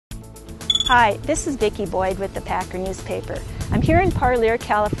Hi, this is Vicki Boyd with the Packer newspaper. I'm here in Parlier,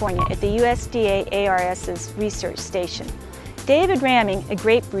 California at the USDA ARS's research station. David Ramming, a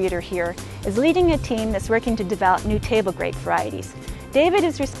grape breeder here, is leading a team that's working to develop new table grape varieties. David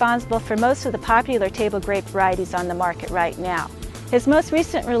is responsible for most of the popular table grape varieties on the market right now. His most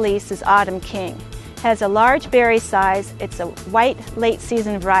recent release is Autumn King. It has a large berry size. It's a white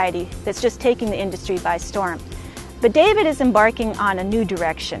late-season variety that's just taking the industry by storm. But David is embarking on a new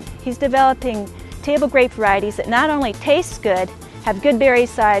direction. He's developing table grape varieties that not only taste good, have good berry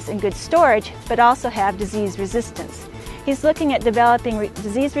size and good storage, but also have disease resistance. He's looking at developing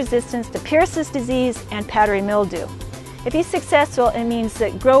disease resistance to Pierce's disease and powdery mildew. If he's successful, it means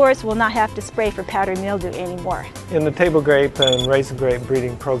that growers will not have to spray for powdery mildew anymore. In the table grape and raisin grape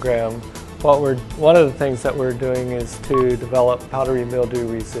breeding program, one of the things that we're doing is to develop powdery mildew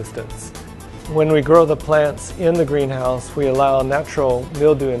resistance. When we grow the plants in the greenhouse, we allow natural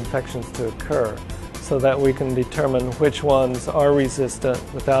mildew infections to occur so that we can determine which ones are resistant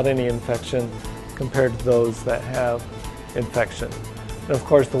without any infection compared to those that have infection. And of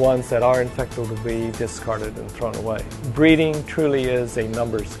course, the ones that are infected will be discarded and thrown away. Breeding truly is a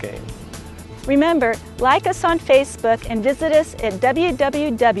numbers game. Remember, like us on Facebook and visit us at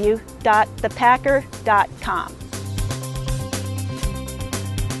www.thepacker.com.